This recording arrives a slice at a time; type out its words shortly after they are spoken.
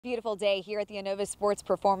Beautiful day here at the Inova Sports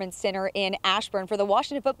Performance Center in Ashburn for the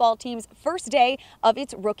Washington football team's first day of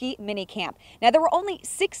its rookie minicamp. Now, there were only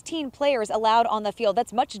 16 players allowed on the field.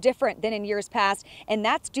 That's much different than in years past, and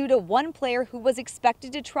that's due to one player who was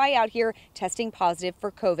expected to try out here testing positive for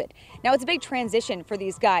COVID. Now, it's a big transition for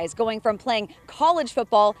these guys, going from playing college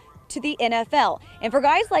football to the NFL. And for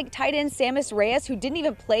guys like tight end Sammis Reyes, who didn't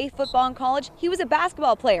even play football in college, he was a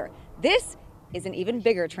basketball player. This is an even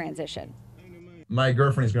bigger transition. My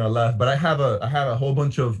girlfriend is gonna laugh, but I have a whole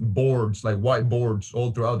bunch of boards, like whiteboards,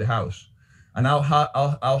 all throughout the house, and I'll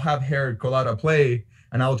have her call out a play,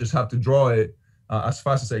 and I'll just have to draw it as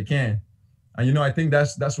fast as I can. And I think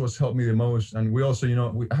that's what's helped me the most. And we also,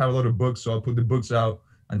 we have a lot of books, so I'll put the books out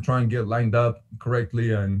and try and get lined up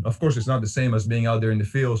correctly. And of course, it's not the same as being out there in the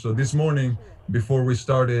field. So this morning, before we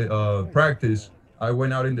started practice, I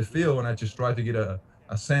went out in the field and I just tried to get a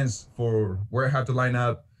sense for where I have to line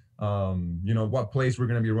up. What place we're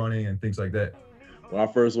going to be running and things like that. When I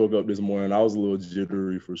first woke up this morning, I was a little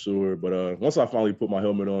jittery for sure. But once I finally put my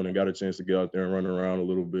helmet on and got a chance to get out there and run around a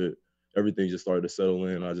little bit, everything just started to settle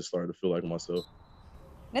in. I just started to feel like myself.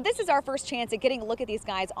 Now, this is our first chance at getting a look at these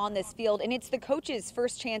guys on this field, and it's the coach's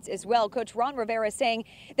first chance as well. Coach Ron Rivera saying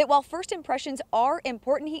that while first impressions are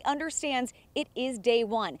important, he understands it is day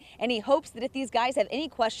one, and he hopes that if these guys have any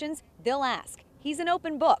questions, they'll ask. He's an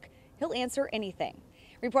open book. He'll answer anything.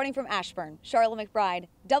 Reporting from Ashburn, Charlotte McBride,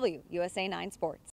 WUSA 9 Sports.